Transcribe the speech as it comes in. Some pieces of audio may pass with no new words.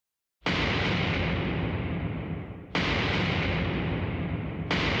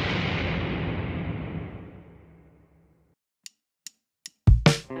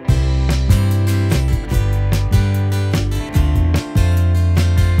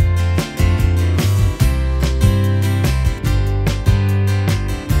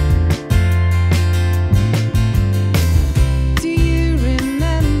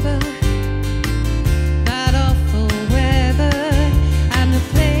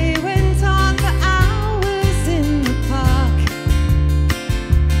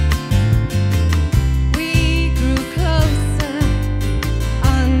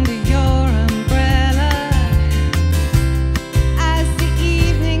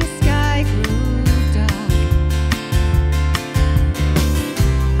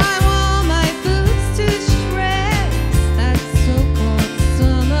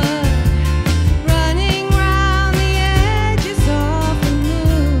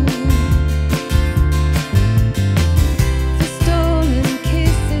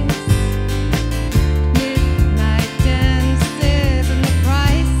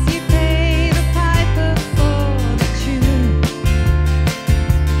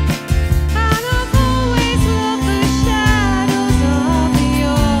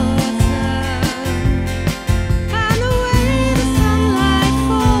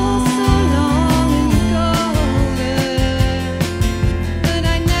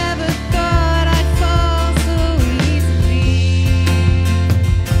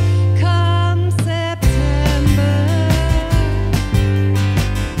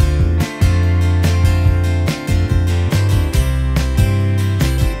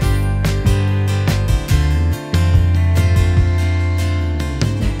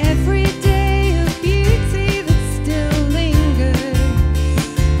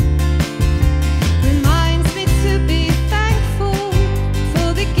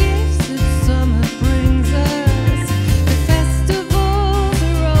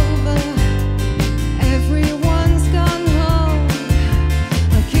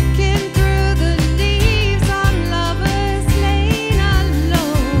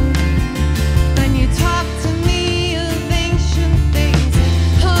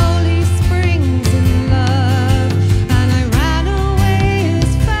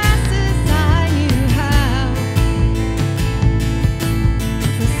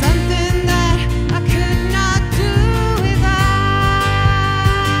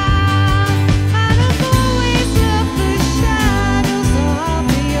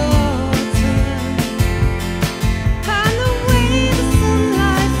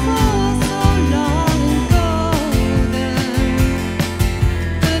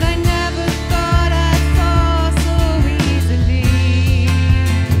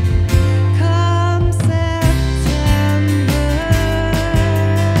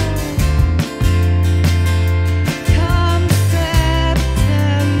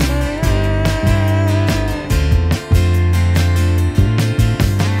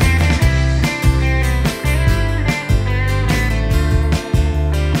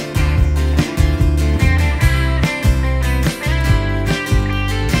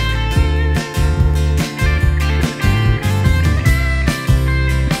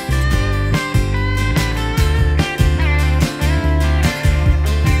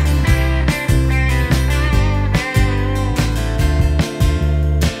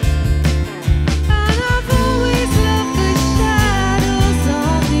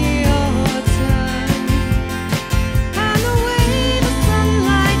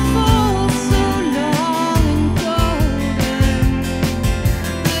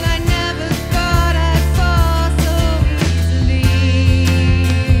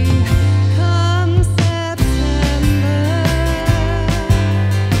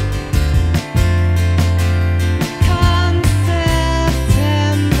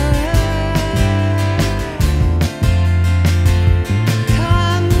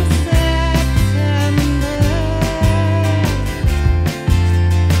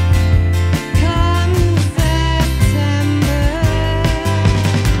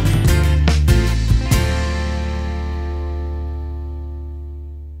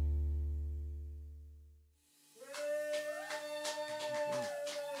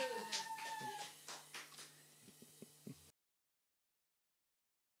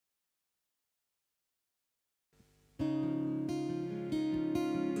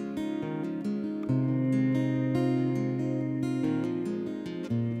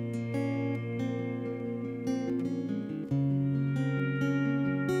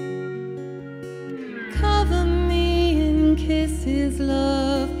His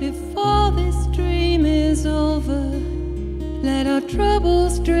love before this dream is over. Let our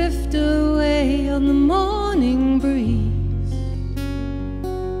troubles drift away on the morning breeze.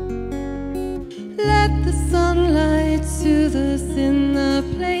 Let the sunlight soothe us in the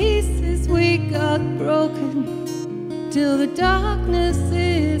places we got broken, till the darkness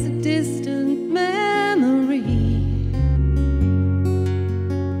is a distant memory.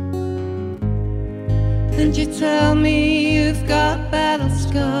 And you tell me you've got battle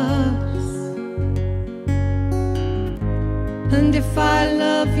scars, and if I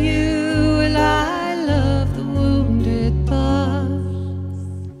love you, will I love the wounded parts?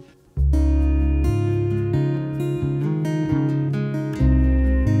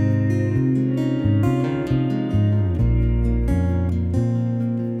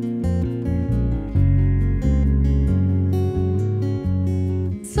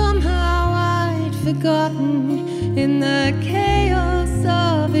 Somehow I'd forgotten in the chaos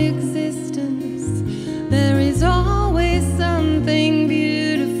of existence, there is always something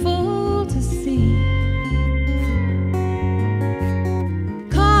beautiful to see.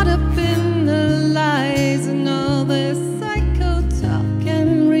 Caught up in the lies and all the psycho talk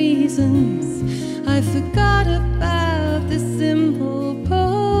and reasons, I forgot about the simple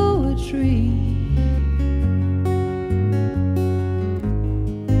poetry.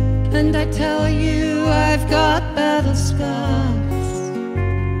 And I tell you I've got battle scars,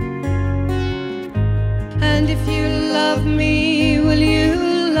 and if you love me, will you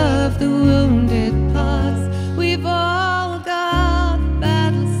love the wounded parts? We've all got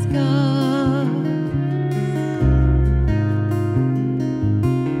battle scars.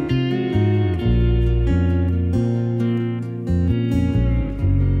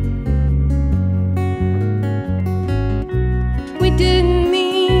 We didn't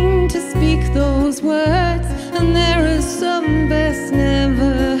mean to speak those words, and there are some best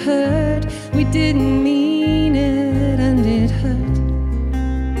never heard. We didn't mean it, and it hurt,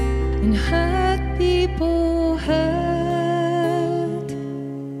 and hurt people hurt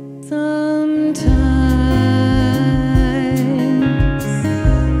sometimes.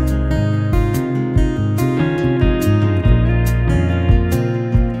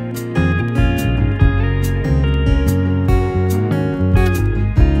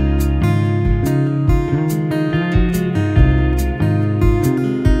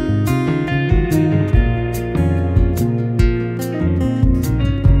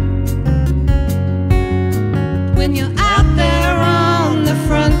 When you're out there on the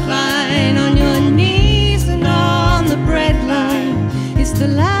front line, on your knees and on the breadline, it's the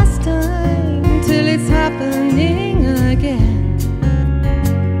last time till it's happening again.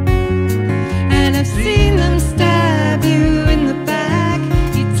 And I've seen them stab you in the back.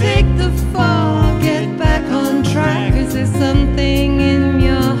 You take the fall, get back on track, 'cause there's something in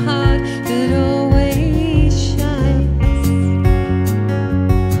your heart that always shines.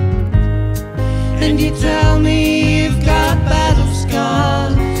 And you tell me you've got battle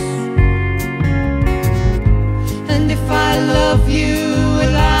scars, and if I love you,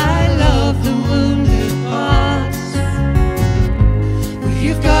 will I love the wounded parts? Well,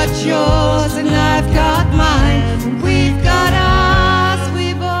 you've got yours and I've got mine, and we've got ours.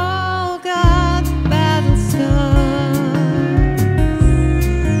 We've all got battle scars.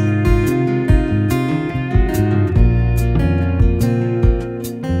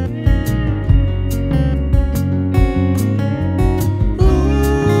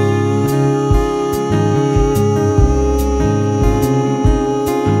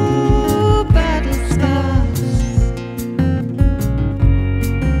 Ooh, battle scars.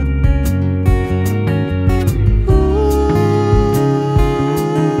 Ooh,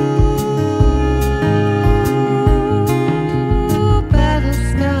 battle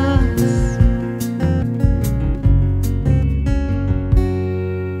scars.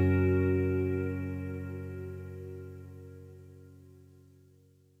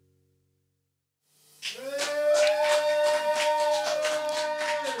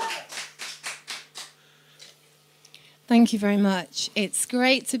 Thank you very much. It's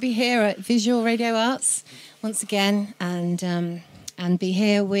great to be here at Visual Radio Arts once again, and be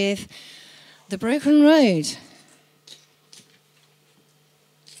here with The Broken Road.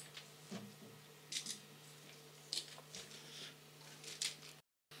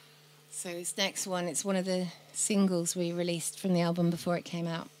 So this next one, it's one of the singles we released from the album before it came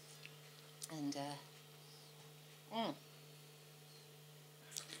out, and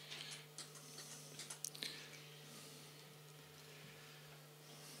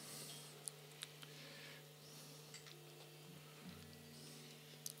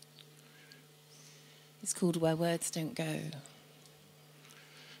it's called Where Words Don't Go.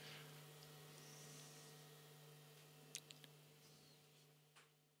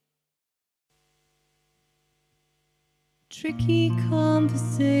 tricky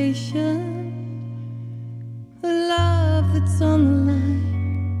conversation, a love that's on the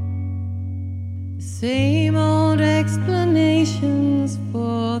line, the same old explanations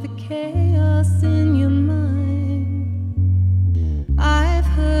for the chaos in your mind. I've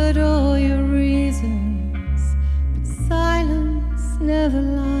heard all your reasons, but silence never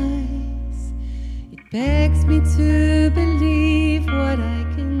lies. It begs me to believe what I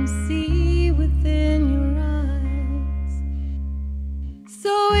can see within your eyes.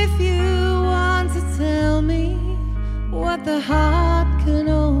 So if you want to tell me what the heart can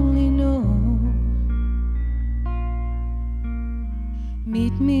only know,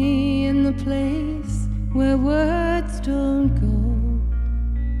 meet me in the place where words don't go.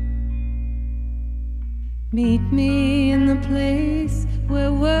 Meet me in the place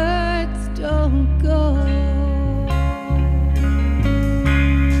where words don't go.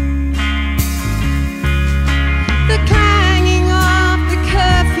 The clanging of the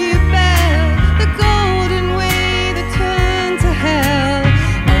curfew bell, the golden way that turned to hell,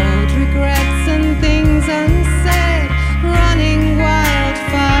 old regrets and things unsaid, running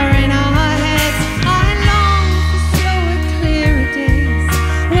wildfire in our heads. I long for slower, clearer days,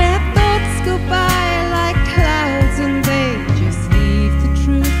 where thoughts go by like clouds and they just leave the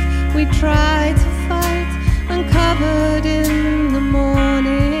truth we try to fight, uncovered in the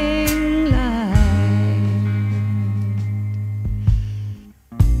morning light.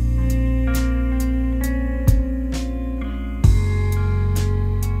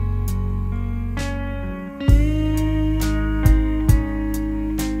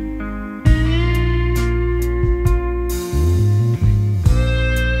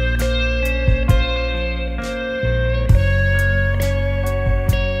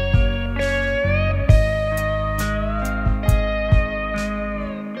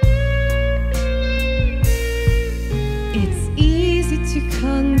 It's easy to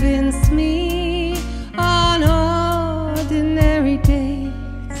convince me on ordinary days,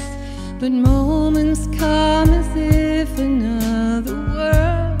 but moments come as if another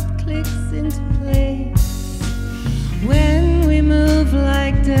world clicks into place. When we move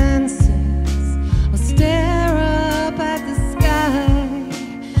like dancers, or stare up at the sky,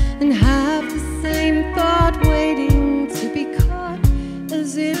 and have the same thought waiting to be caught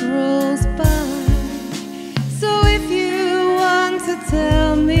as it rolls by. So if you want to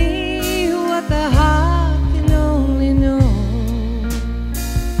tell me what the heart can only know,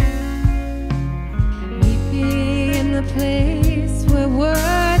 meet me in the place where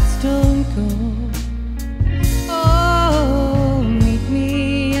words don't go. Oh, meet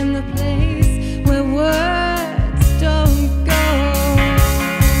me in the place where words don't go.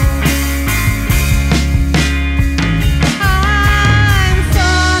 I'm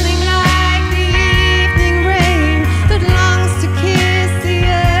falling like the evening rain that longs to kiss the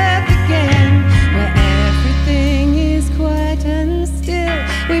earth again, where everything is quiet and still.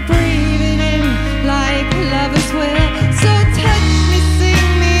 We breathe it in like lovers will. So touch me, sing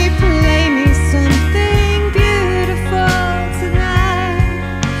me, play me something beautiful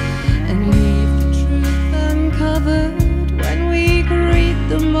tonight, and leave the truth uncovered when we greet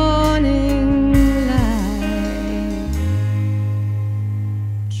the morning light.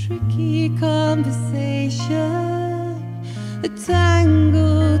 Tricky conversation, a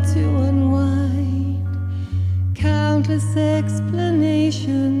tangle to unwind, countless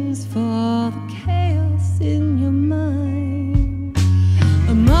explanations for the chaos in your mind,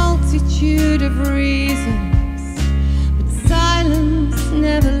 a multitude of reasons, but silence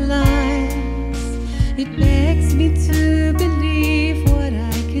never lies. It begs me to believe what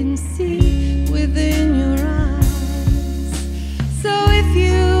I can see within your eyes. So if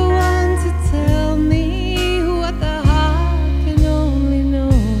you want to tell me what the heart can only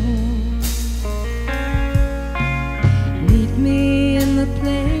know, meet me in the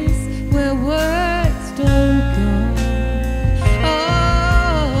place where words don't go.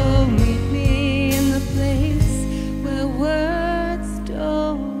 Oh, meet me in the place where words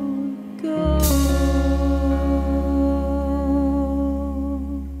don't go.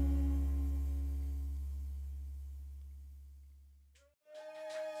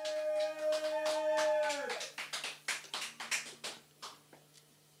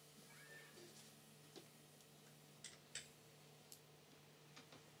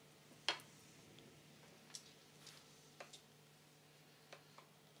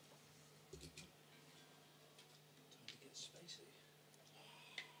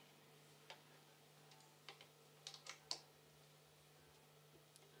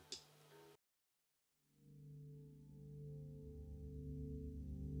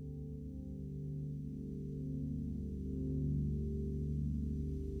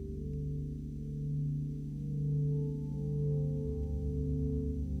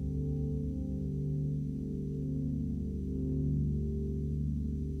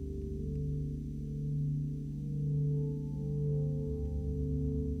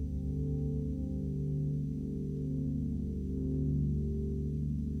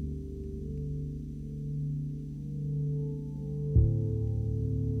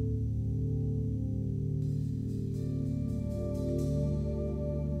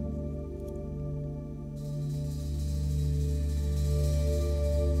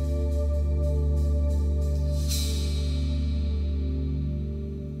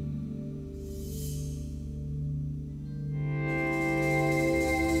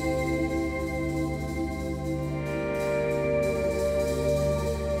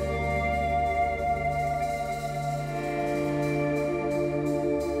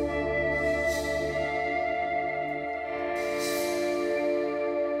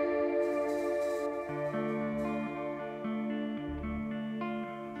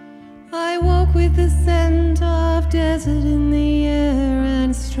 woke with the scent of desert in the air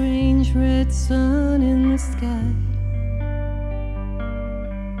and a strange red sun in the sky.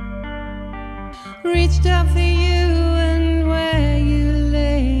 Reached out for you and where you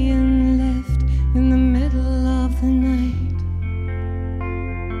lay and left in the middle of the night.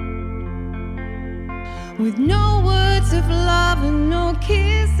 With no words of love and no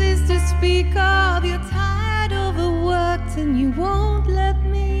kisses to speak of, you're tired, overworked, and you won't let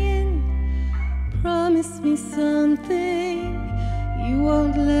me in. Promise me something, you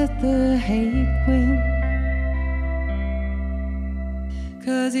won't let the hate win.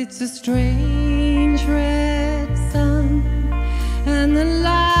 'Cause it's a strange red sun and the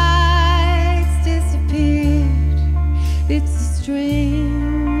lights disappeared. It's a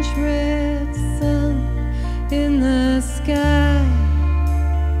strange red sun in the sky.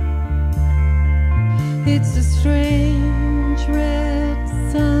 It's a strange red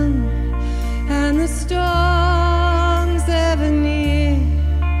sun and the storm's ever near.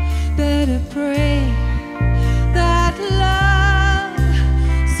 Better pray that love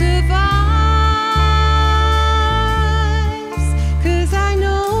survives, 'cause I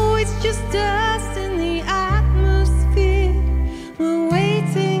know it's just dust in the atmosphere. We're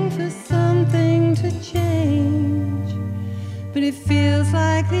waiting for something to change, but it feels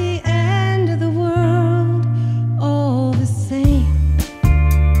like the end of the world all the same.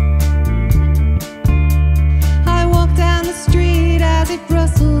 I walk down the street as it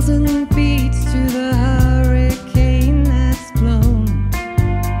rustles and beats to the hurricane that's blown.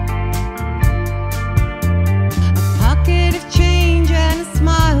 A pocket of change and a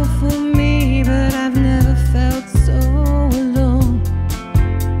smile for me, but I've never felt so alone.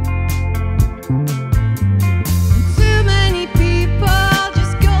 Too many people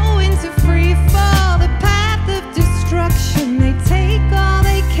just go into free fall, the path of destruction. They take all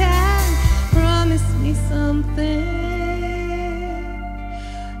they can. Promise me something,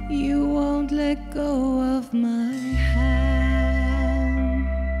 you won't let go of my hand.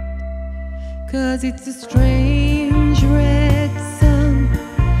 'Cause it's a strange red sun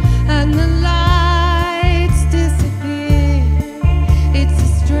and the lights disappear. It's a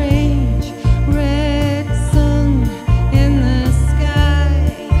strange red sun in the sky.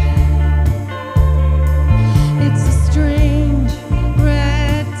 It's a strange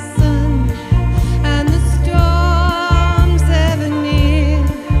red sun and the storm's ever near.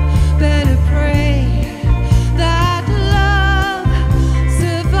 Better pray that love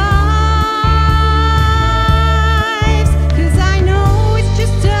survives, 'cause I know it's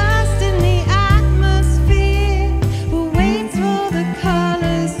just dust in the atmosphere. We'll wait for the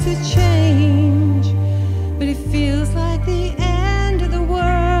colors to change, but it feels like the end of the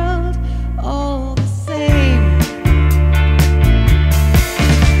world all the same.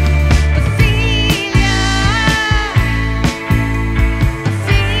 Ophelia,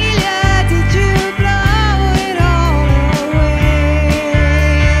 did you blow it all away?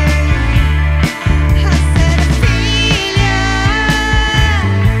 I said, Ophelia,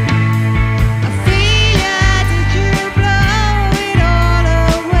 did you blow it all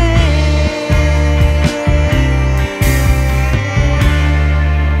away?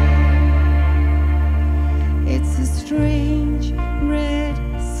 It's a strange red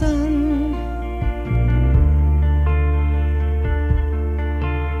sun.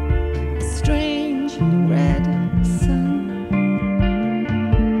 A strange red sun.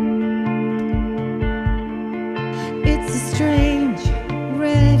 It's a strange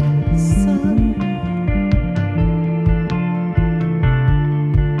red sun.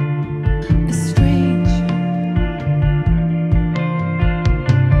 A strange.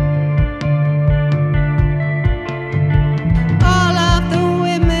 All of the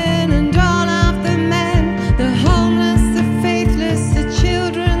women and all of the men, the homeless, the faithless, the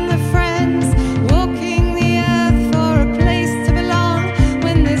children, the friends, walking the earth for a place to belong,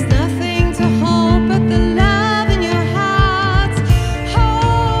 when there's nothing to hold but the love in your heart.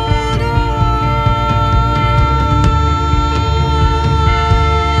 Hold on,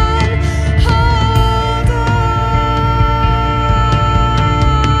 hold on.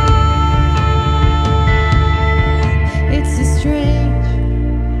 It's a strange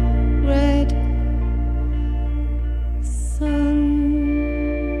red sun.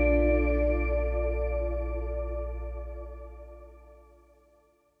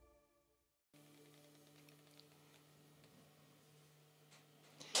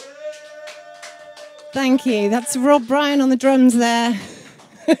 Thank you. That's Rob Bryan on the drums there.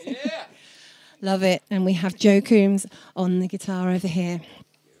 Love it. And we have Joe Coombs on the guitar over here.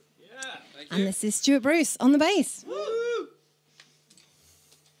 And this is Stuart Bruce on the bass.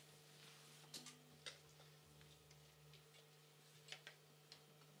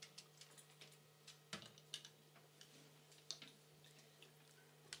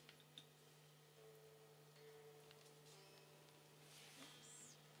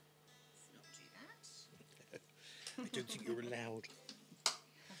 don't think you're allowed.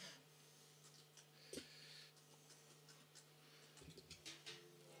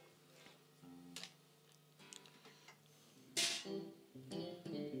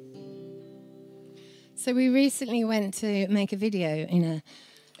 So we recently went to make a video in a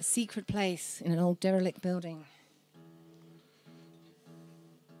secret place in an old derelict building.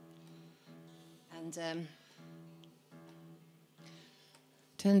 And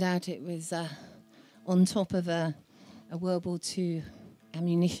turned out it was on top of a World War II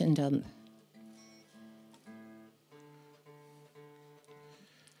ammunition dump.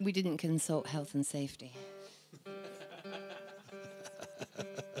 We didn't consult health and safety.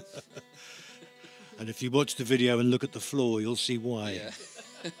 And if you watch the video and look at the floor, you'll see why. Yeah.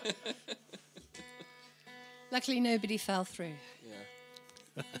 Luckily, nobody fell through.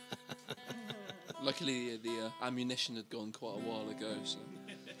 Yeah. Luckily, the ammunition had gone quite a while ago, so...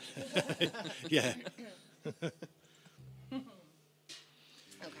 Yeah.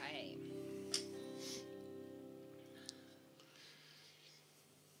 Okay.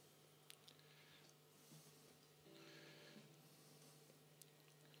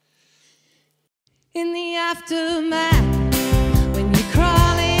 In the aftermath, when you're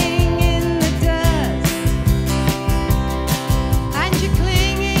crawling in the dust and you're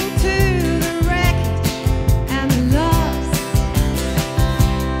clinging to the wreckage and the loss,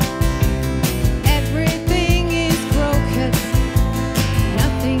 everything is broken,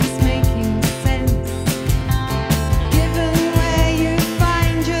 nothing's making sense. Given where you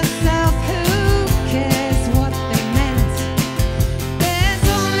find yourself, who cares what they meant? There's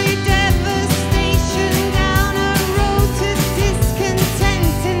only devastation down a road to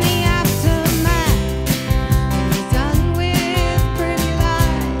discontent in the aftermath. When you're done with pretty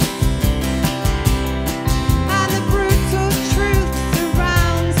lies and the brutal truth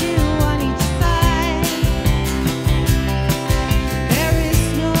surrounds you on each side, there is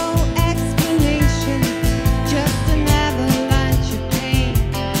no explanation, just an avalanche of pain.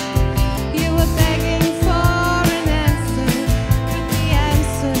 You were begging for an answer, but the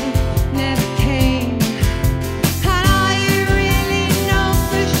answer never came. And all you really know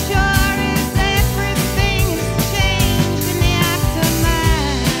for sure is everything has changed in the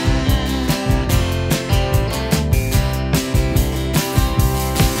aftermath.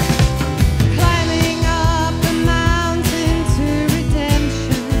 Climbing up the mountain to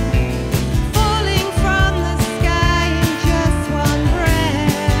redemption, falling from the sky in just one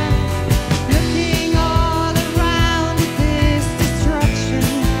breath, looking all around at this destruction,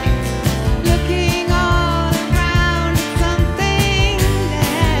 looking all around at something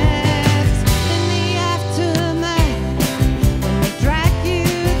left in the aftermath. When they drag you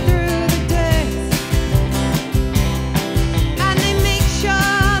through the dirt and they make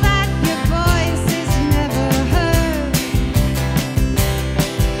sure that your voice is never heard.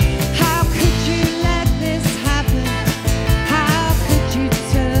 How could you let this happen? How could you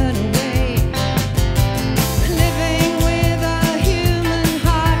turn away? Living with a human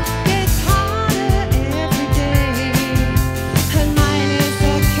heart gets harder every day. And mine is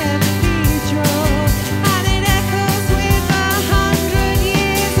a cathedral, and it echoes with 100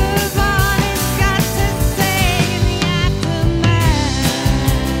 years of all it's got to say in the aftermath.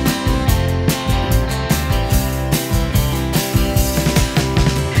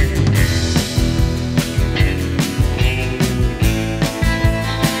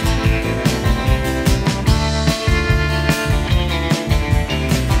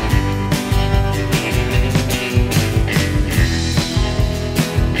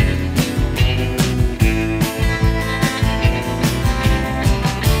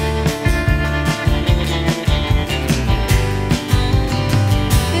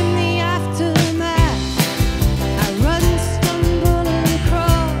 In the aftermath, I run, stumble, and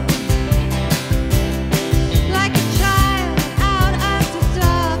crawl like a child out after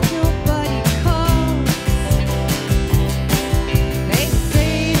dark. Nobody calls. They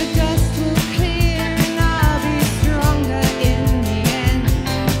say the dust will clear and I'll be stronger in the end.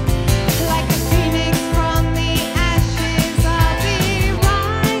 Like a phoenix from the ashes, I'll be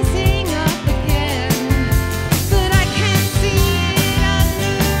rising up again. But I can't see it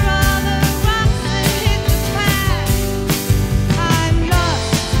under all the rocks that hit the path. I'm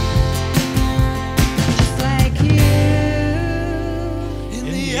lost, just like you. In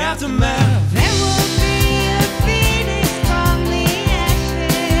the aftermath. There will be a phoenix from the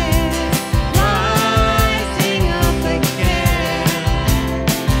ashes, rising up again.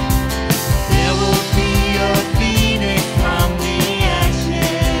 There will be a phoenix from the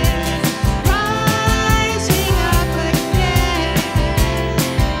ashes, rising up again.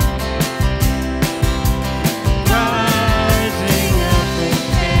 Rising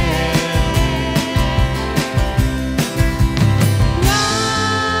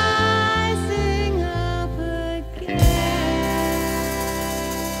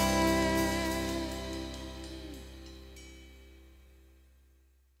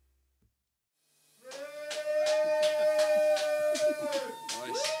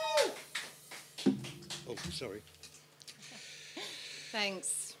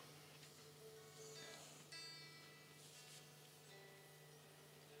Thanks.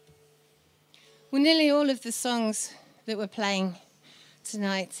 Well, nearly all of the songs that we're playing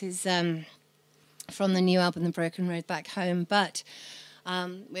tonight is from the new album, The Broken Road Back Home, but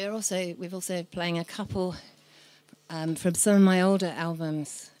we're also playing a couple from some of my older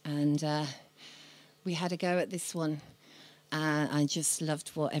albums, and we had a go at this one. I just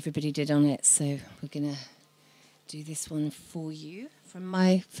loved what everybody did on it, so we're going to do this one for you from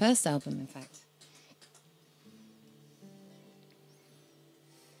my first album, in fact.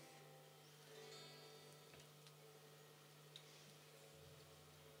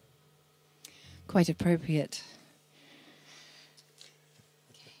 Quite appropriate.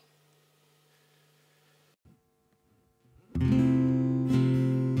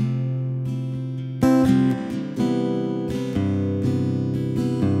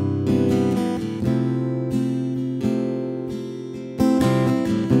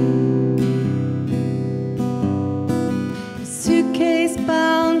 Suitcase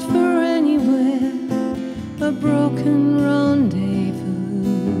bound for anywhere, a broken rendezvous,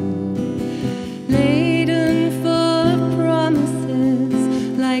 laden full of promises,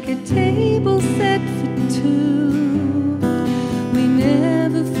 like a table set for two. We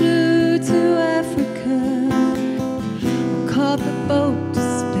never flew to Africa, or caught the boat to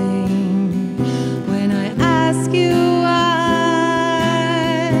Spain. When I ask you why,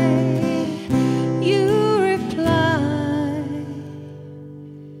 you reply,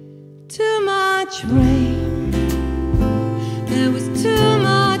 too much rain. There was too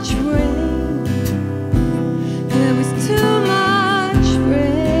much rain. There was too much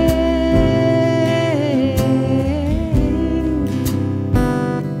rain.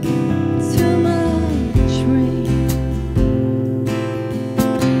 Too much rain.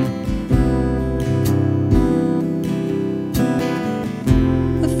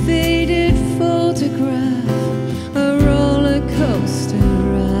 A faded photograph, a roller coaster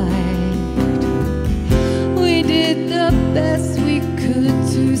ride. We did the best we could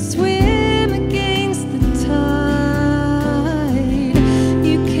to swim against the tide.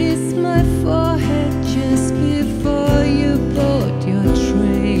 You kissed my forehead just before you board your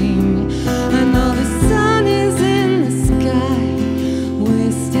train. And though the sun is in the sky,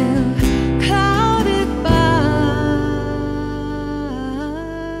 we're still clouded by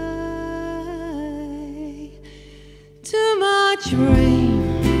too much rain.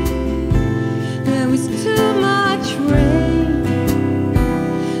 There was too much rain.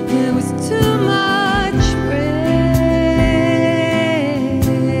 There was too much rain.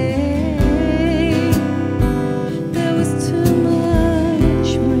 There was too much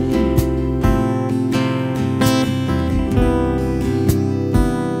rain.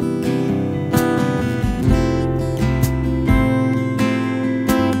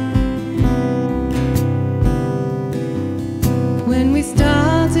 When we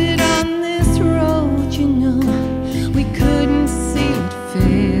started on this road, you know, we couldn't see it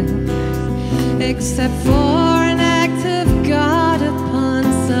fail, except for an act of God upon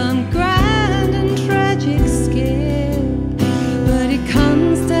some grand and tragic scale. But it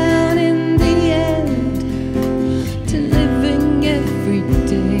comes down in the end to living every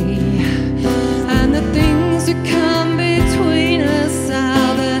day, and the things that come between us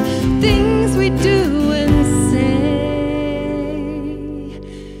are the things we do and say.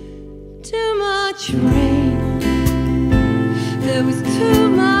 Too much rain. There was too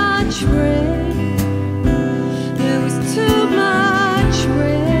much rain. There was too much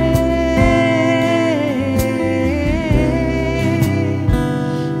rain.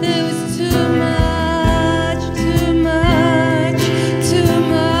 There was too much, too much, too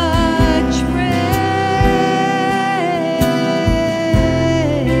much rain.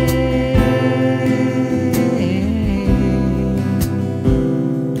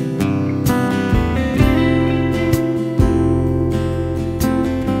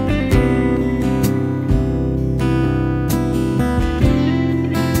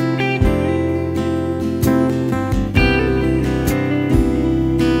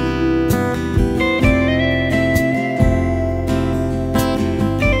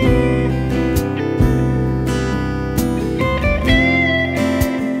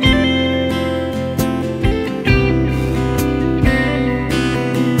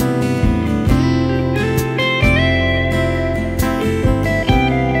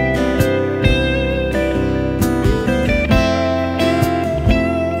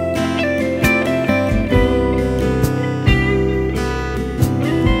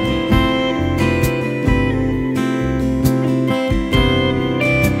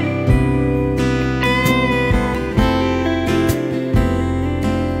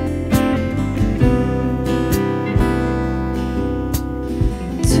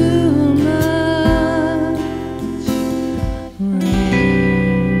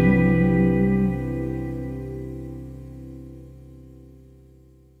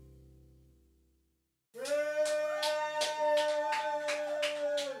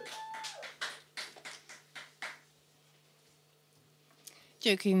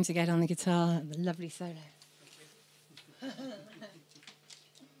 Joe Coombs again on the guitar, the lovely solo.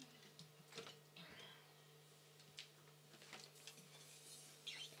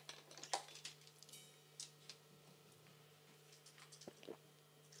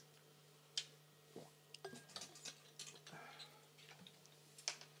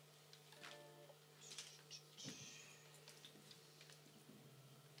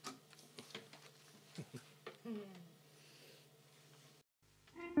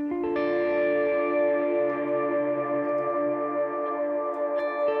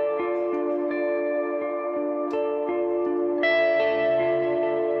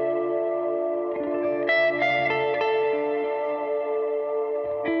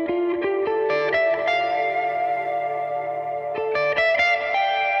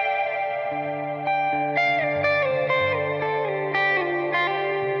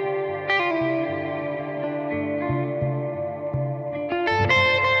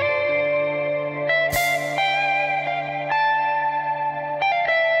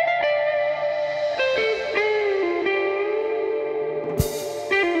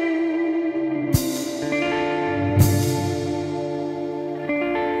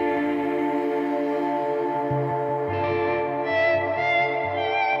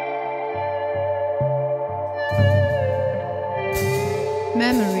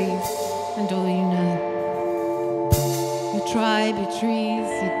 Memories and all you know. Your tribe, your trees,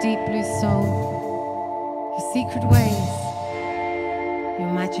 your deep blue soul, your secret ways,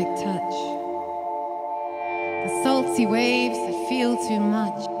 your magic touch. The salty waves that feel too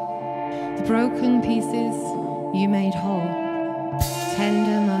much, the broken pieces you made whole,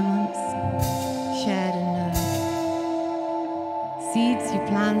 tender moments shared and known, seeds you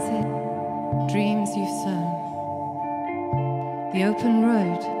planted, dreams you've sown. The open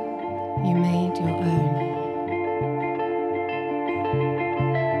road you made your own.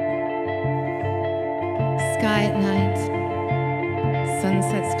 Sky at night,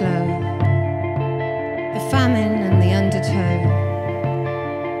 sunsets glow, the famine and the undertow.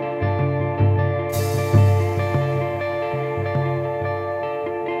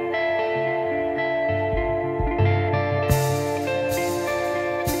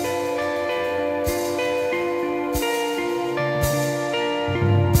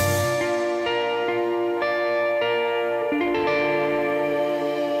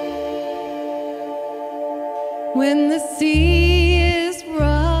 When the sea is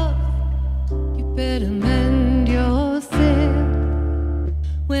rough, you better mend your sail.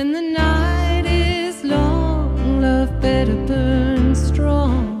 When the night is long, love better burn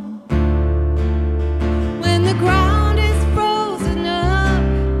strong. When the ground is frozen up,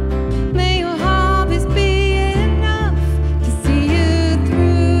 may your harvest be enough to see you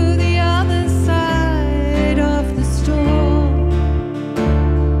through the other side of the storm.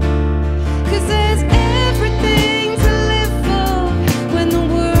 'Cause there's everything to live for when the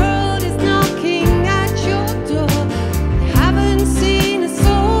world is knocking at your door. You haven't seen a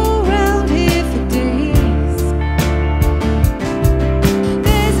soul round here for days.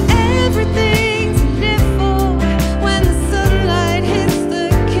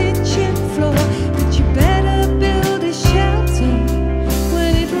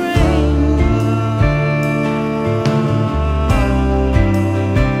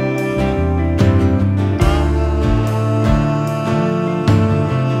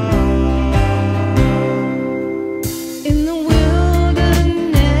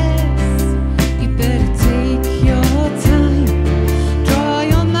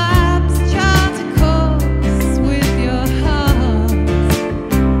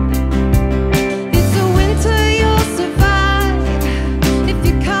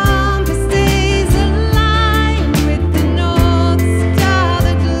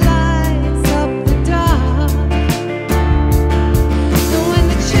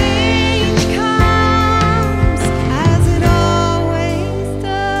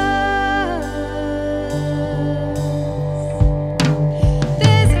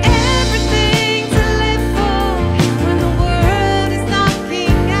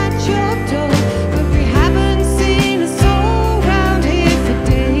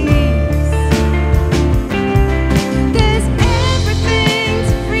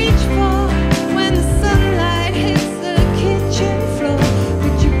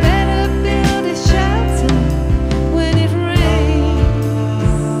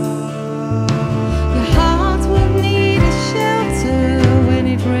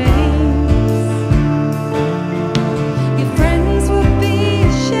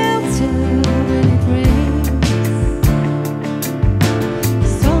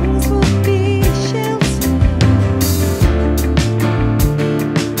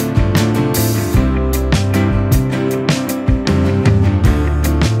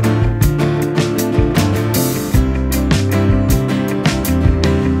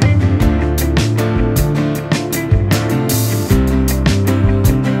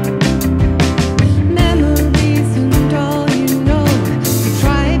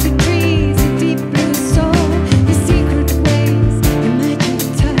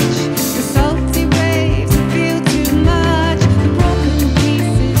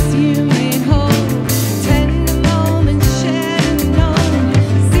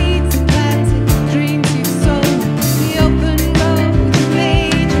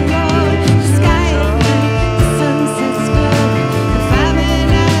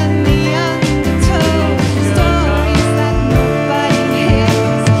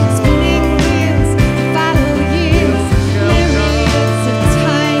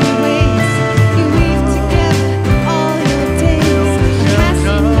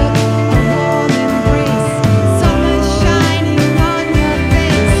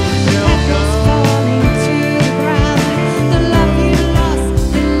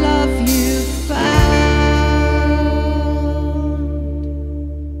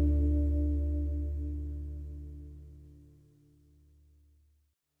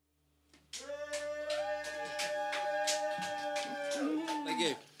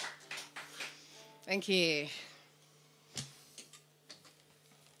 Thank you.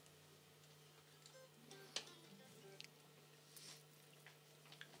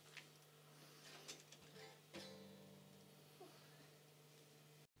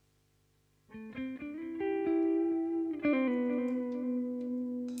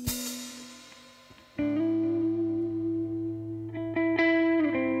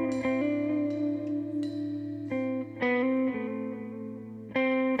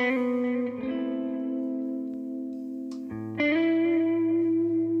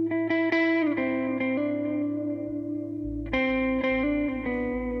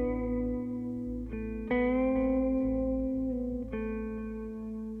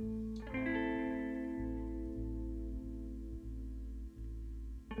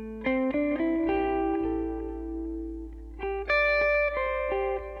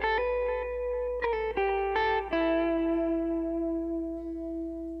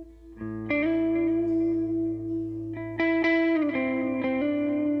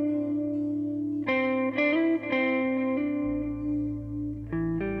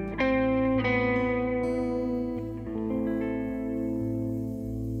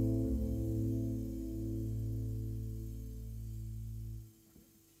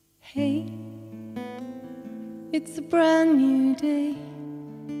 Hey, it's a brand new day.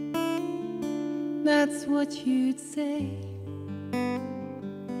 That's what you'd say.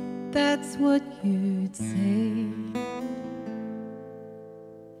 That's what you'd say.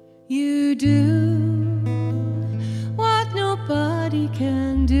 You do what nobody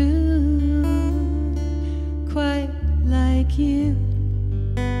can do, quite like you,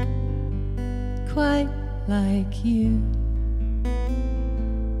 quite like you.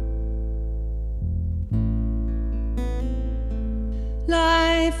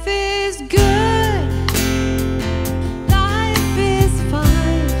 Life is good, life is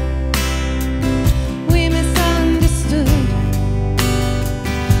fine. We misunderstood,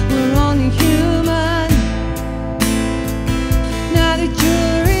 we're only human. Now the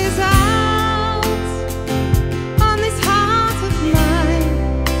jury's out on this heart of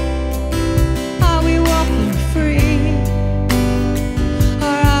mine. Are we walking free,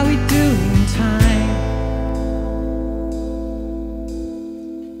 or are we doing time?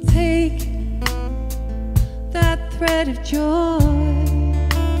 Take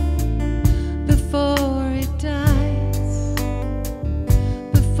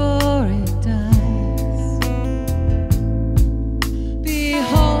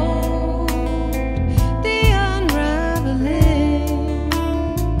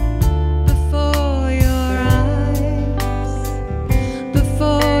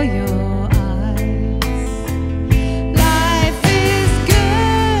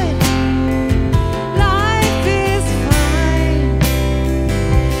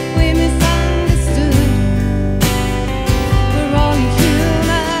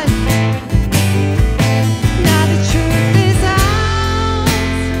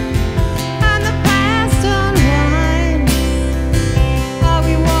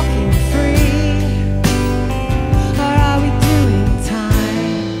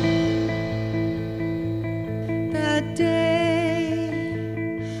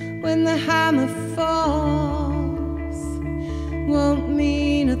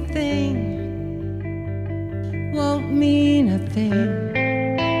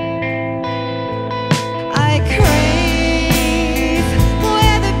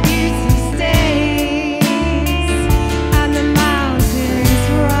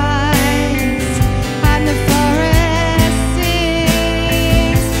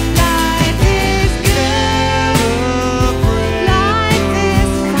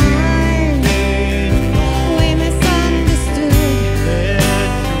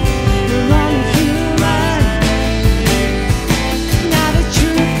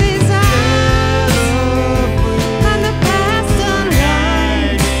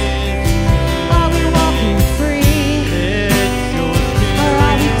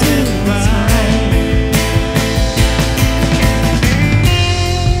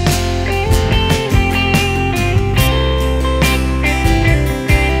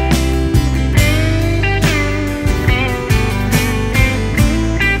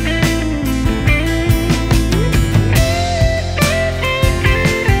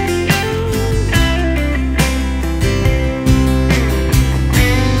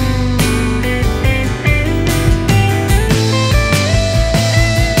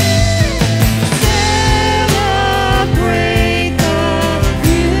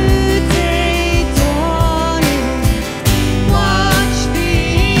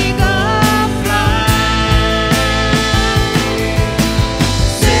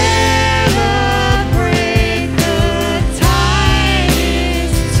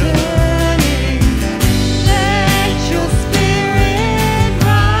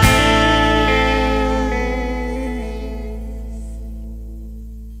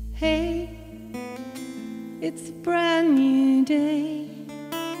Hey, it's a brand new day.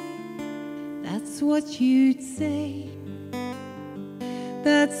 That's what you'd say.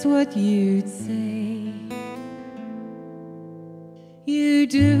 That's what you'd say. You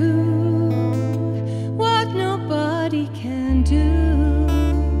do what nobody can do,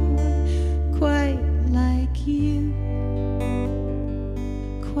 quite like you,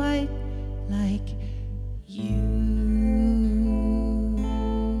 quite like you.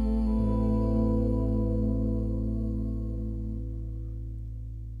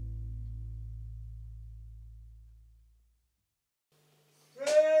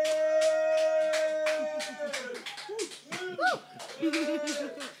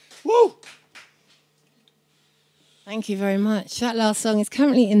 Woo! Thank you very much. That last song is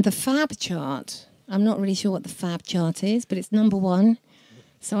currently in the Fab chart. I'm not really sure what the Fab chart is, but it's #1,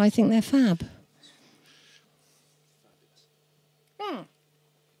 so I think they're fab.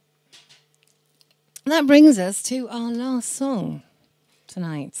 That brings us to our last song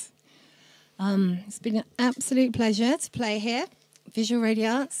tonight. It's been an absolute pleasure to play here. Visual Radio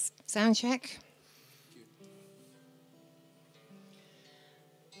Arts, Soundcheck.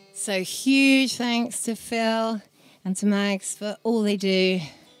 So huge thanks to Phil and to Mags for all they do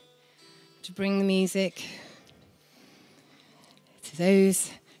to bring the music to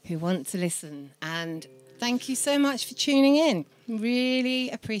those who want to listen. And thank you so much for tuning in. Really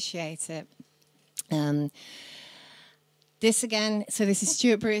appreciate it. This is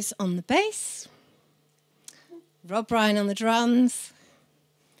Stuart Bruce on the bass, Rob Bryan on the drums,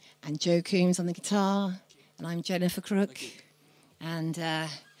 and Joe Coombs on the guitar, and I'm Jennifer Crook. And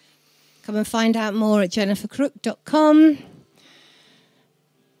come and find out more at jennifercrook.com.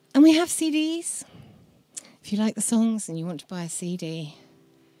 And we have CDs. If you like the songs and you want to buy a CD,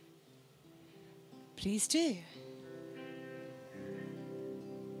 please do.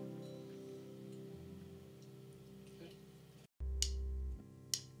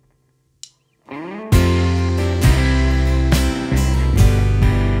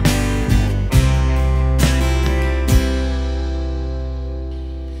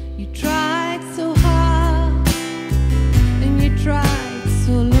 You tried so hard and you tried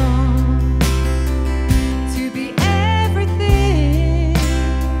so long to be everything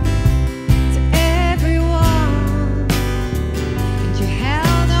to everyone, and you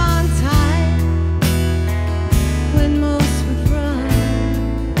held on tight when most would run.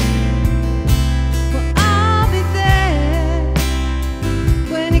 Well, I'll be there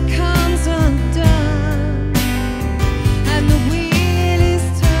when it comes undone and the wheel is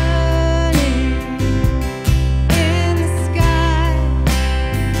turned.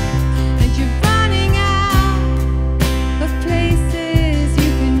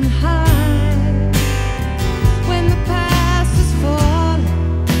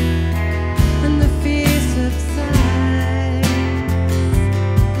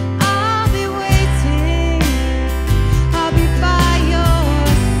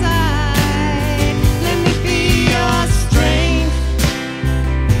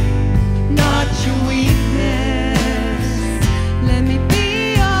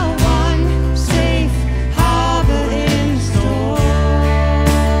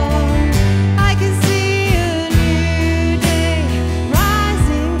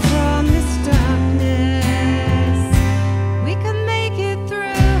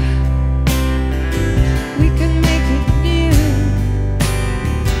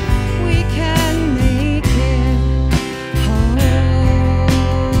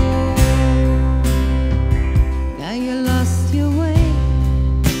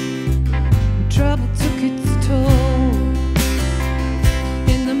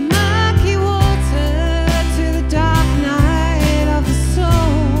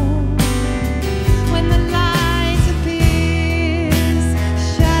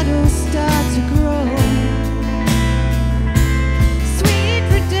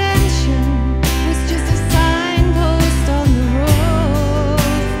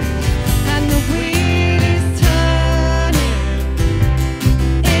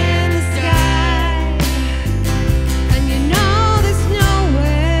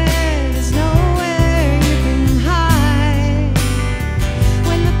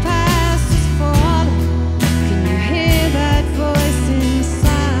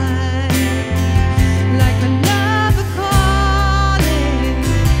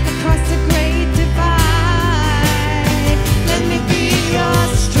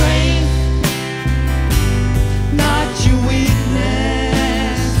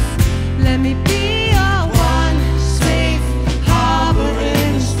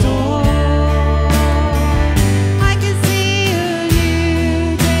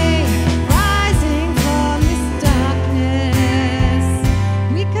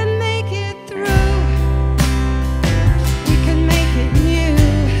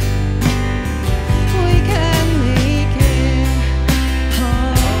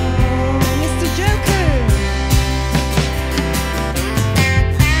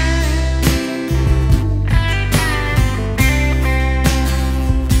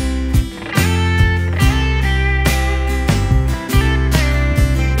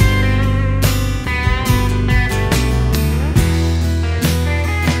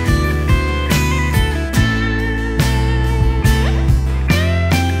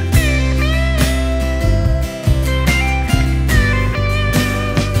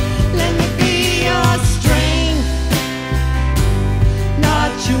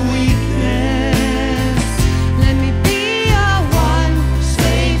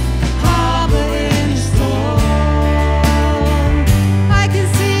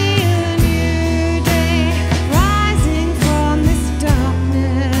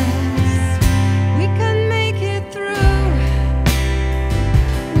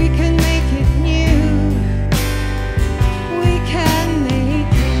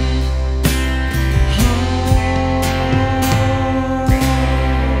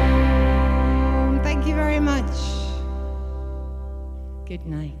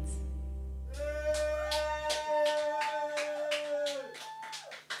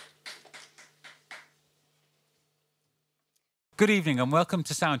 Good evening and welcome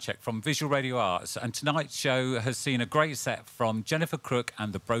to Soundcheck from Visual Radio Arts. And tonight's show has seen a great set from Jennifer Crook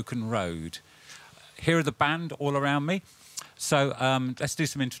and the Broken Road. Here are the band all around me. So let's do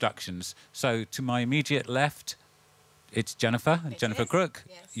some introductions. So to my immediate left, it's Jennifer Crook.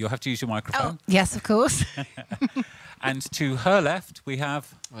 Yes. You'll have to use your microphone. Oh, yes, of course. And to her left, we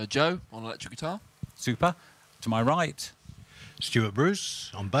have... Joe on electric guitar. Super. To my right. Stuart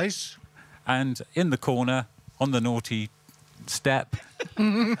Bruce on bass. And in the corner, on the naughty step.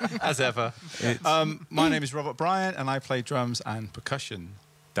 As ever. My name is Robert Bryant and I play drums and percussion.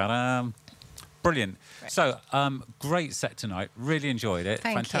 Ta-da! Brilliant. Great. So, great set tonight. Really enjoyed it.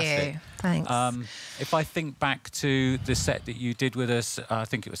 Thank Fantastic. you. Thanks. If I think back to the set that you did with us, I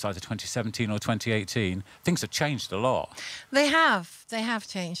think it was either 2017 or 2018, things have changed a lot. They have. They have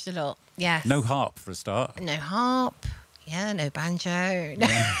changed a lot. Yes. No harp for a start. No harp. Yeah, no banjo.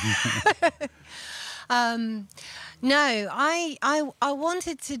 No, I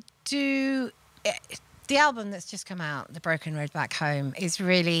wanted to do... The album that's just come out, The Broken Road Back Home, is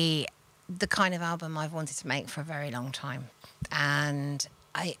really the kind of album I've wanted to make for a very long time. And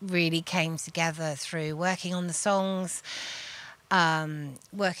it really came together through working on the songs,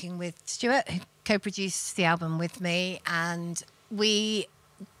 working with Stuart, who co-produced the album with me, and we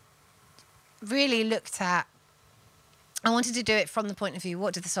really looked at... I wanted to do it from the point of view,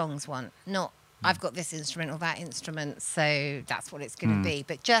 what do the songs want? Not, I've got this instrument or that instrument, so that's what it's going to be.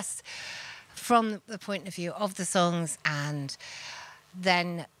 But just from the point of view of the songs. And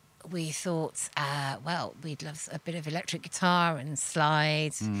then we thought, well, we'd love a bit of electric guitar and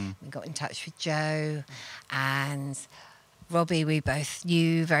slide. We got in touch with Joe and Robbie. We both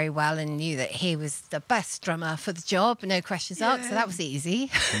knew very well and knew that he was the best drummer for the job, no questions asked, so that was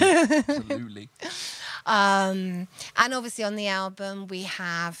easy. Absolutely. And obviously on the album we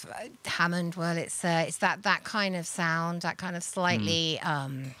have Hammond. Well, it's that kind of sound, that kind of slightly,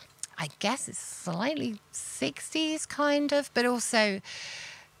 I guess it's slightly 60s kind of, but also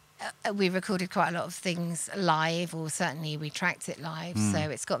we recorded quite a lot of things live, or certainly we tracked it live, so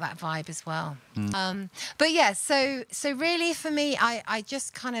it's got that vibe as well. But yeah, so really for me, I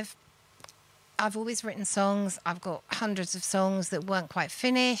just kind of, I've always written songs. I've got hundreds of songs that weren't quite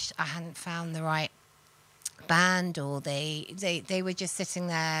finished. I hadn't found the right band, or they were just sitting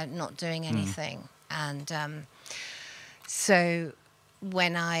there not doing anything. And so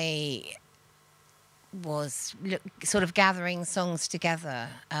when I was sort of gathering songs together,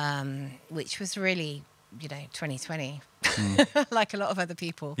 which was really, 2020, like a lot of other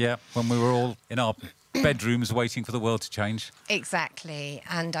people. Yeah, when we were all in our bedrooms waiting for the world to change. Exactly.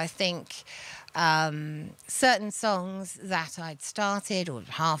 And I think certain songs that I'd started or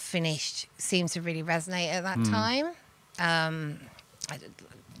half finished seemed to really resonate at that time.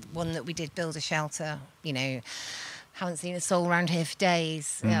 One that we did, Build a Shelter, haven't seen a soul around here for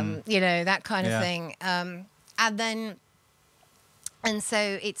days, that kind of thing. And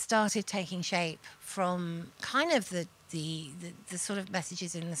so it started taking shape from kind of the sort of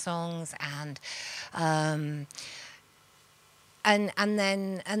messages in the songs, and then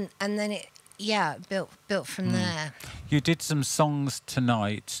it built from there. You did some songs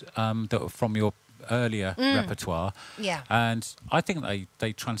tonight that were from your earlier repertoire, and I think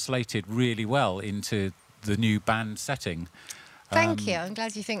they translated really well into the new band setting. Thank you. I'm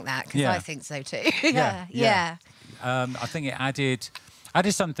glad you think that, because I think so too. Yeah. I think it added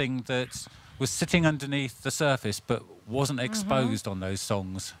something that was sitting underneath the surface but wasn't exposed on those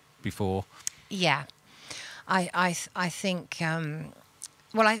songs before. Yeah. I think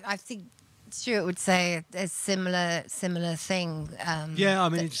I think Stuart would say a similar thing. Yeah, I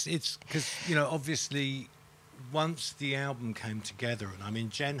mean, it's because, obviously once the album came together, and I mean,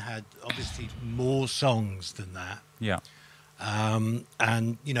 Jen had obviously more songs than that. Yeah. And,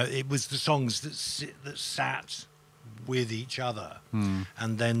 it was the songs that sat with each other.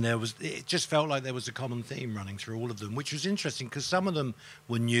 And then it just felt like there was a common theme running through all of them, which was interesting because some of them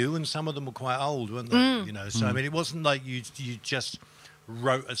were new and some of them were quite old, weren't they? So, I mean, it wasn't like you just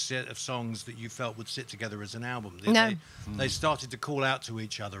wrote a set of songs that you felt would sit together as an album. They started to call out to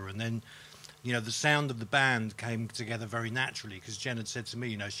each other, and then, the sound of the band came together very naturally, because Jen had said to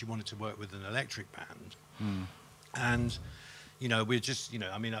me, she wanted to work with an electric band. And, we're just,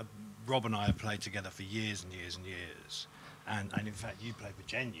 I mean, Rob and I have played together for years and years and years. And in fact, you played with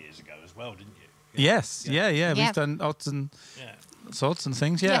Jen years ago as well, didn't you? Yes, yeah. We've done odds and sorts and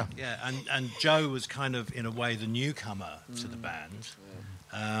things, yeah. And Joe was kind of, in a way, the newcomer to the band.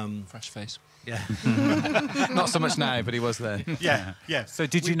 Fresh face. Yeah. Not so much now, but he was there. Yeah, yeah. So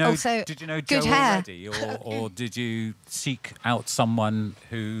did you know? Also, Did you know good Joe hair. already, or did you seek out someone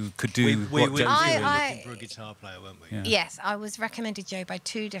who could do we what were Joe was doing? looking for a guitar player, weren't we? Yeah. Yes, I was recommended Joe by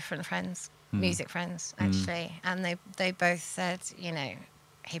 2 different friends, music friends, actually. And they both said, you know,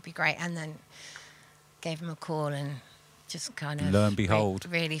 he'd be great. And then gave him a call and just kind of... Lo and behold.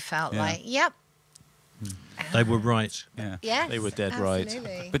 Really felt Yeah. like, yep. They were right. Yeah. Yes, They were dead right.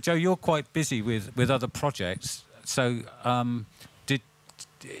 absolutely. But Joe, you're quite busy with other projects. So did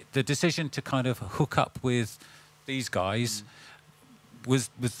the decision to kind of hook up with these guys was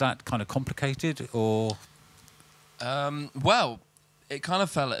that kind of complicated, or? Well, it kind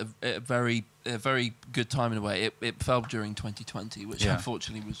of fell at a very good time in a way. It fell during 2020, which Yeah.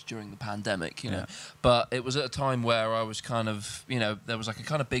 unfortunately was during the pandemic, you know. Yeah. But it was at a time where I was kind of, you know, there was like a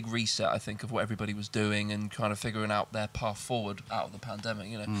kind of big reset, I think, of what everybody was doing and kind of figuring out their path forward out of the pandemic,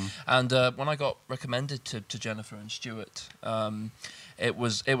 you know. And when I got recommended to Jennifer and Stuart, it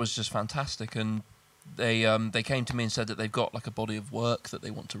was just fantastic. And they came to me and said that they've got like a body of work that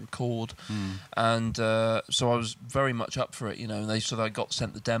they want to record, and so I was very much up for it, you know. And I got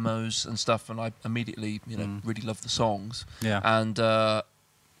sent the demos and stuff, and I immediately, you know, really loved the songs, and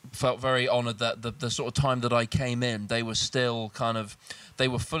felt very honoured that the sort of time that I came in, they were still kind of, they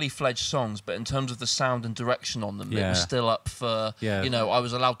were fully fledged songs, but in terms of the sound and direction on them, it was still up for, you know, I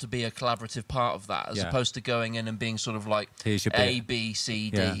was allowed to be a collaborative part of that, as opposed to going in and being sort of like Here's your A, bit. B,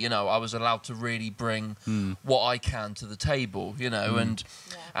 C, D, you know. I was allowed to really bring what I can to the table, you know,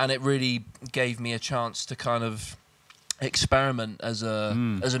 and it really gave me a chance to kind of experiment as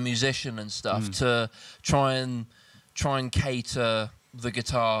a musician and stuff, to try and cater the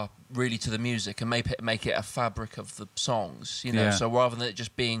guitar really to the music and make it a fabric of the songs, you know. So rather than it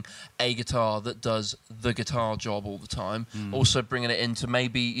just being a guitar that does the guitar job all the time, also bringing it in to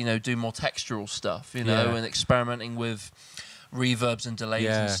maybe, you know, do more textural stuff, you know, and experimenting with reverbs and delays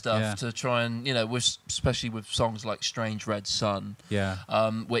and stuff to try and, you know, especially with songs like Strange Red Sun,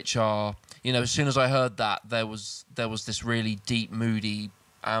 which are, you know, as soon as I heard that, there was this really deep, moody,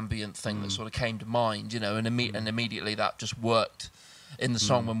 ambient thing that sort of came to mind, you know, and immediately that just worked in the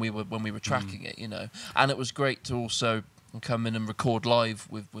song when we were tracking it, you know. And it was great to also come in and record live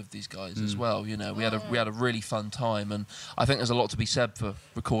with these guys as well, you know. We had a really fun time, and I think there's a lot to be said for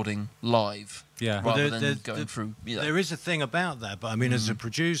recording live rather than going through, you know. There is a thing about that, but I mean, as a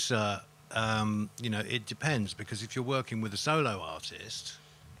producer, you know, it depends, because if you're working with a solo artist,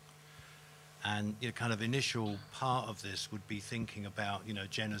 and your kind of initial part of this would be thinking about, you know,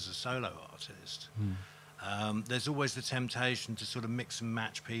 Jen as a solo artist. There's always the temptation to sort of mix and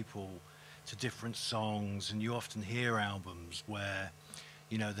match people to different songs, and you often hear albums where,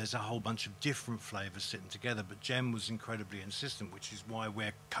 you know, there's a whole bunch of different flavours sitting together. But Jen was incredibly insistent, which is why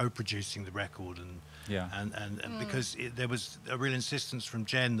we're co-producing the record, and because there was a real insistence from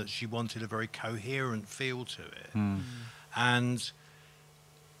Jen that she wanted a very coherent feel to it,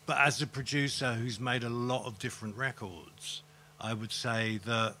 but as a producer who's made a lot of different records, I would say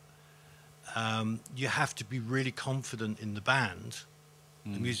that you have to be really confident in the band,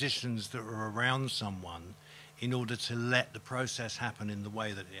 the musicians that are around someone, in order to let the process happen in the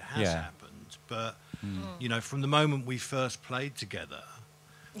way that it has happened. But, you know, from the moment we first played together,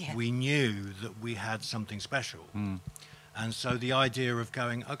 we knew that we had something special. And so the idea of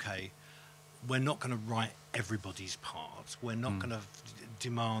going, okay, we're not going to write everybody's parts. We're not going to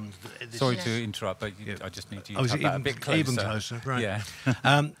demand... Sorry to interrupt, but I just need you to have that a bit closer. Even closer, right.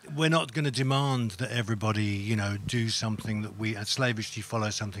 Yeah. We're not going to demand that everybody, you know, do something that we... slavishly follow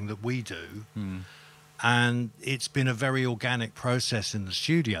something that we do. And it's been a very organic process in the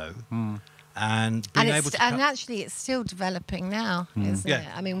studio. And being able to... And actually, it's still developing now, isn't it?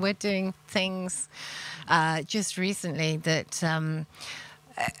 I mean, we're doing things just recently that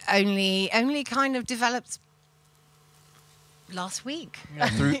only kind of developed last week.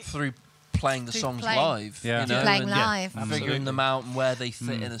 Through playing the songs live, you know, playing and live, figuring them out and where they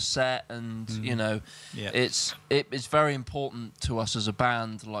fit in a set, and you know, it's very important to us as a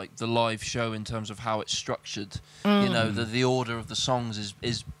band, like the live show, in terms of how it's structured. You know, the order of the songs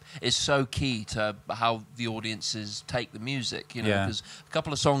is so key to how the audiences take the music. You know, because a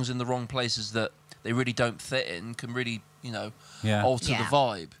couple of songs in the wrong places that they really don't fit in can really, you know, alter the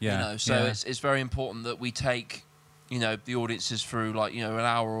vibe. You know, so it's very important that we take, you know, the audiences through, like, you know, an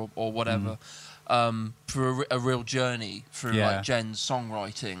hour or whatever, through a real journey through like Jen's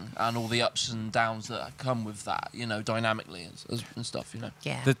songwriting and all the ups and downs that come with that, you know, dynamically and stuff, you know.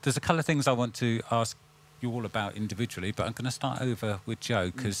 There's a couple of things I want to ask you all about individually, but I'm going to start over with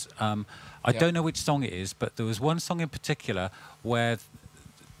Joe, because I don't know which song it is, but there was one song in particular where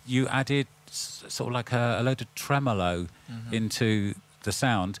you added sort of like a load of tremolo into the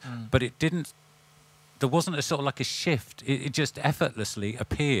sound, but it didn't. There wasn't a sort of like a shift. It just effortlessly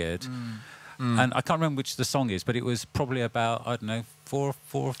appeared. And I can't remember which the song is, but it was probably about, I don't know,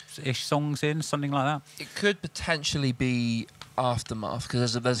 four-ish songs in, something like that. It could potentially be Aftermath,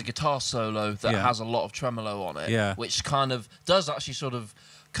 because there's a guitar solo that has a lot of tremolo on it, which kind of does actually sort of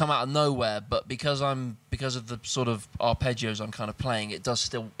come out of nowhere, but because of the sort of arpeggios I'm kind of playing, it's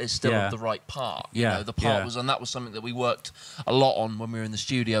still the right part. You know, the part was, and that was something that we worked a lot on when we were in the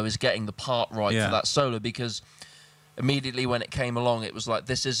studio, is getting the part right for that solo, because immediately when it came along, it was like,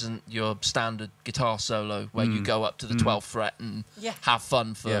 this isn't your standard guitar solo where you go up to the 12th fret and have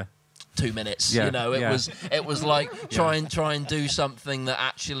fun for 2 minutes. You know, it was like try and do something that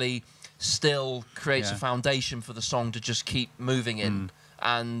actually still creates a foundation for the song to just keep moving in,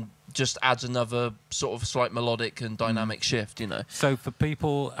 and just adds another sort of slight melodic and dynamic shift. You know. So for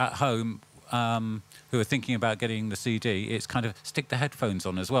people at home who are thinking about getting the CD, it's kind of stick the headphones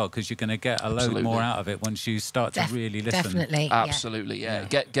on as well, because you're going to get a load more out of it once you start to really listen. Definitely, absolutely, yeah.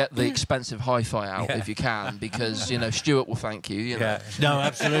 Get the expensive hi-fi out if you can, because you know Stuart will thank you. You know? No,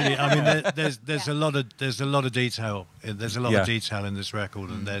 absolutely. I mean, there's a lot of detail. There's a lot of detail in this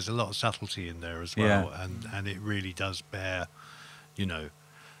record, and there's a lot of subtlety in there as well, and it really does bear, you know,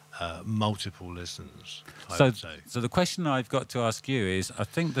 multiple listens, I would say. So the question I've got to ask you is, I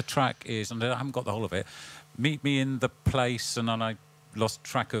think the track is, and I haven't got the whole of it, Meet Me in the Place, and then I lost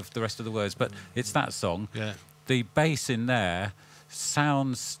track of the rest of the words, but it's that song. Yeah. The bass in there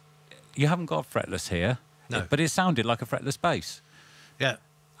sounds, you haven't got fretless here, no, but it sounded like a fretless bass. Yeah.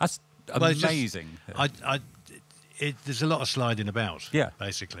 That's amazing. There's a lot of sliding about,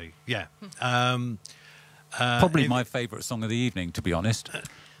 basically. Yeah. Probably my favourite song of the evening, to be honest.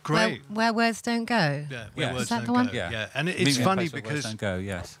 Great. Where Words Don't Go. Yeah, Is that the one? Yeah. And it's funny because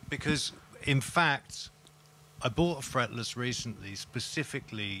because in fact, I bought a fretless recently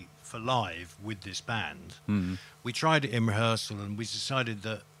specifically for live with this band. We tried it in rehearsal, and we decided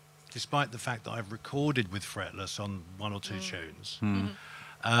that despite the fact that I've recorded with fretless on 1 or 2 tunes,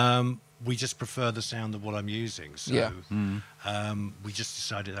 we just prefer the sound of what I'm using. So we just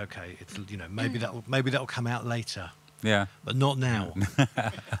decided, okay, maybe that'll come out later. Yeah, but not now.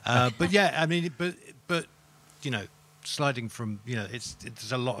 But yeah, I mean, but you know, sliding from, you know,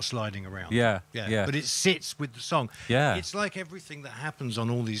 there's a lot of sliding around. Yeah. But it sits with the song. Yeah, it's like everything that happens on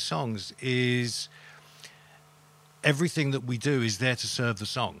all these songs is everything that we do is there to serve the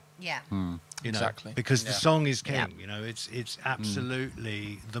song. Yeah. You know, exactly. Because the song is king. You know, it's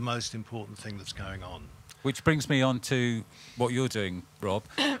absolutely the most important thing that's going on. Which brings me on to what you're doing, Rob,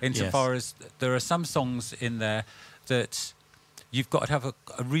 insofar as there are some songs in there that you've got to have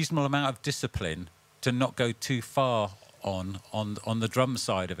a reasonable amount of discipline to not go too far on the drum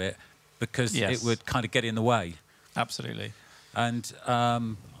side of it, because it would kind of get in the way. Absolutely. And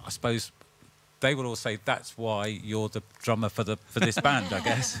I suppose they will all say that's why you're the drummer for this band, I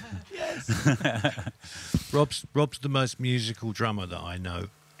guess. Yes. Rob's the most musical drummer that I know.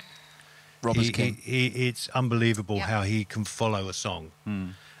 Rob is king. It's unbelievable how he can follow a song.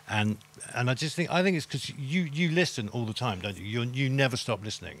 And I think it's because you listen all the time, don't you? You never stop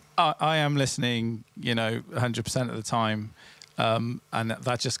listening. I am listening, you know, 100% of the time, and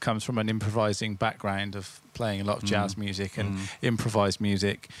that just comes from an improvising background of playing a lot of jazz music and improvised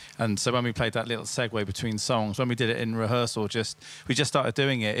music. And so when we played that little segue between songs, when we did it in rehearsal, we just started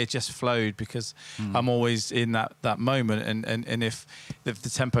doing it. It just flowed because I'm always in that moment, and if the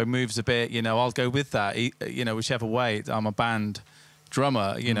tempo moves a bit, you know, I'll go with that. You know, whichever way. I'm a band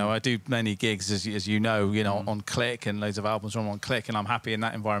drummer, you know, I do many gigs, as you know, on Click, and loads of albums on Click, and I'm happy in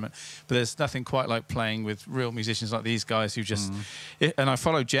that environment. But there's nothing quite like playing with real musicians like these guys who just... And I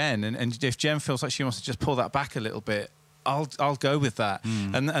follow Jen, and if Jen feels like she wants to just pull that back a little bit, I'll go with that.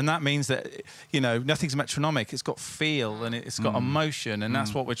 And that means that, you know, nothing's metronomic. It's got feel and it's got emotion, and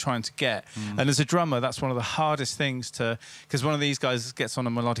that's what we're trying to get. And as a drummer, that's one of the hardest things to... Because one of these guys gets on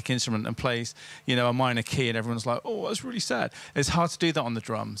a melodic instrument and plays, you know, a minor key, and everyone's like, oh, that's really sad. It's hard to do that on the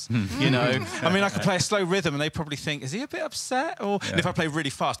drums, you know? I mean, I could play a slow rhythm and they probably think, is he a bit upset? Or and if I play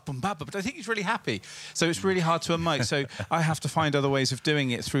really fast, boom, bam, but I think he's really happy. So it's really hard to emote. So I have to find other ways of doing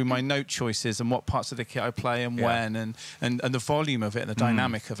it through my note choices and what parts of the kit I play and when, and the volume of it and the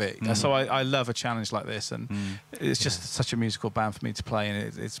dynamic of it. So I love a challenge like this, and it's just such a musical band for me to play,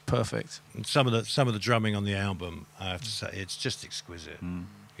 and it's perfect. And some of the drumming on the album, I have to say, it's just exquisite.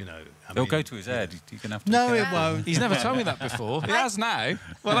 You know, it'll go to his head. You can have to. No, it won't. He's never told me that before. He has now.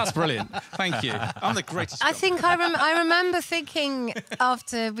 Well, that's brilliant. Thank you. I'm the greatest. I think I remember thinking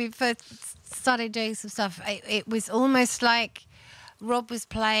after we first started doing some stuff, it was almost like Rob was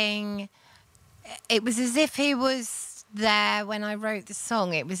playing, it was as if he was there when I wrote the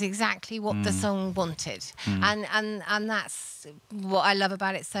song. It was exactly what the song wanted, and that's what I love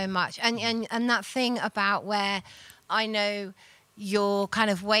about it so much. And that thing about where I know you're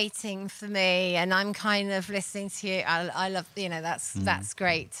kind of waiting for me and I'm kind of listening to you. I love, that's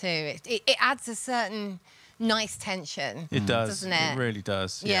great too. It adds a certain nice tension. It does, doesn't it? It really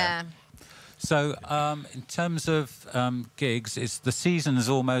does. Yeah. So, in terms of gigs, the season is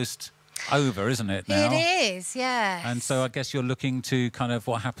almost over, isn't it, now? It is, yeah. And so I guess you're looking to kind of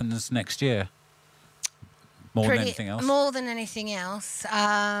what happens next year, more than anything else? More than anything else.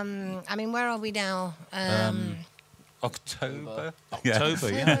 I mean, where are we now? October?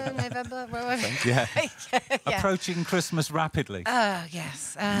 October, yeah. November, where are we? Yeah. Yeah. Approaching Christmas rapidly. Oh,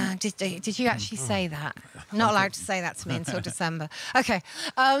 yes. Did you actually say that? Not allowed to say that to me until December. Okay.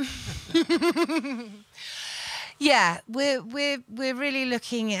 Yeah, we're really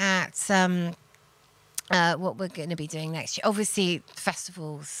looking at what we're going to be doing next year. Obviously,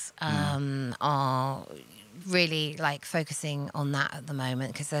 festivals are really like focusing on that at the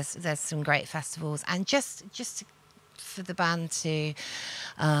moment because there's some great festivals, and just for the band to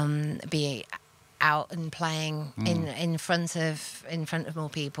be out and playing in front of more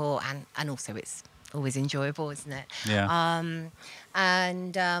people, and also it's always enjoyable, isn't it? Yeah.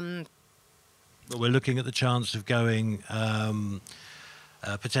 But we're looking at the chance of going,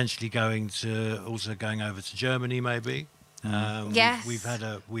 potentially going over to Germany, maybe. Yes. We've had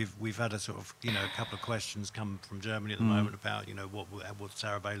a sort of a couple of questions come from Germany at the moment about what's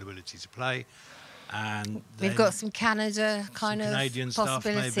our availability to play, and we've got some Canada kind of Canadian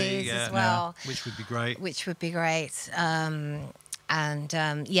possibilities stuff maybe, as well, which would be great. So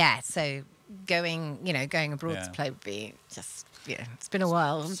going abroad to play would be just it's been a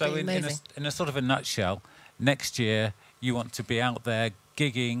while. So in a sort of a nutshell, next year you want to be out there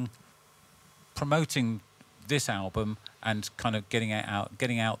gigging, promoting this album, and kind of getting out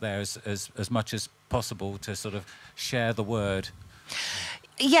there as much as possible to sort of share the word.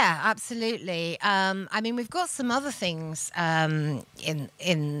 Yeah, absolutely. I mean, we've got some other things in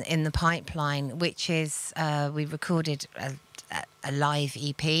the pipeline, which is we recorded a live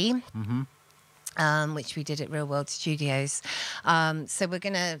EP. Which we did at Real World Studios. So we're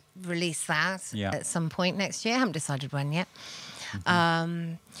going to release that at some point next year. I haven't decided when yet.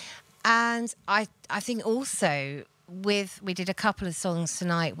 And I think also we did a couple of songs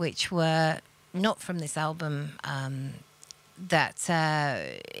tonight which were not from this album.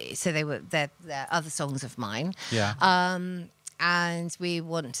 So they're other songs of mine. Yeah. And we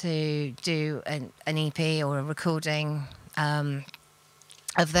want to do an EP or a recording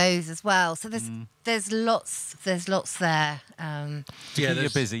of those as well. So there's lots there. You're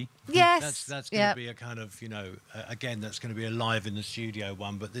busy. Yes. That's going to be a kind of again, that's going to be a live in the studio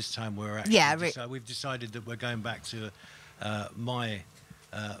one, but this time we're actually we've decided that we're going back to my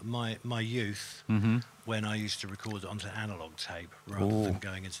youth when I used to record onto analog tape rather than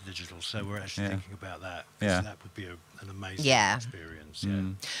going into digital. So we're actually thinking about that. Yeah, that would be an amazing experience. Yeah.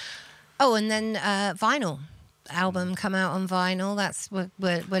 Oh, and then vinyl. Album come out on vinyl. That's we're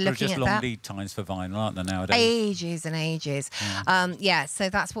looking at just that. long lead times for vinyl, aren't there nowadays? Ages and ages. So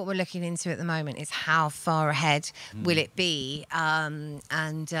that's what we're looking into at the moment. Is how far ahead will it be?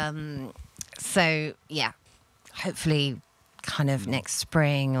 Hopefully, kind of next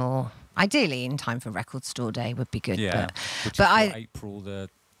spring, or ideally in time for Record Store Day would be good. Yeah, but April the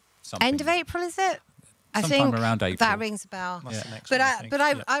something. End of April, is it? I Sometime think around April. that rings a bell. Yeah.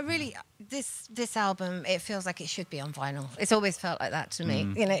 I really this album, it feels like it should be on vinyl. It's always felt like that to me.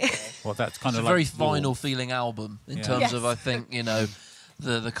 Well, that's kind of a like very vinyl feeling album in terms of, I think,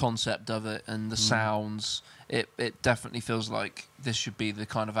 the concept of it and the sounds. It definitely feels like this should be the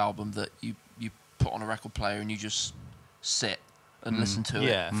kind of album that you put on a record player and you just sit and listen to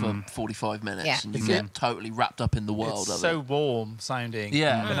it for 45 minutes and you get totally wrapped up in the world of it. It's so warm sounding.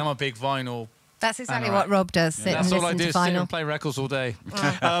 Yeah. And I'm a big vinyl. That's exactly what Rob does. Sit and That's all I listen do to is sit vinyl. and play records all day.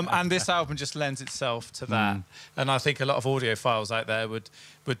 And this album just lends itself to that. And I think a lot of audiophiles out there would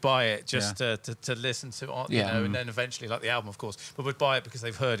buy it just to listen to it, and then eventually, like the album, of course, but would buy it because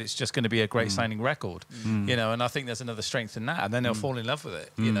they've heard it's just going to be a great sounding record, and I think there's another strength in that. And then they'll fall in love with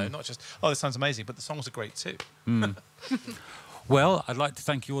it, not just, this sounds amazing, but the songs are great too. Well, I'd like to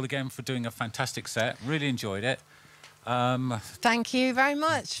thank you all again for doing a fantastic set. Really enjoyed it. Thank you very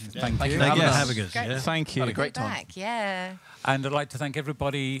much. Thank you. Having us. Thank you. Had a great time. Back, yeah. And I'd like to thank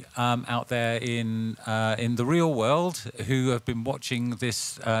everybody out there in the real world who have been watching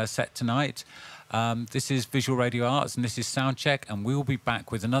this set tonight. This is Visual Radio Arts and this is Soundcheck, and we will be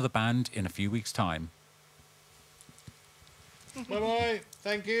back with another band in a few weeks' time. Bye-bye.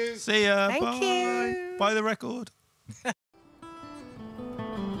 Thank you. See ya. Thank Bye. you. Buy the record.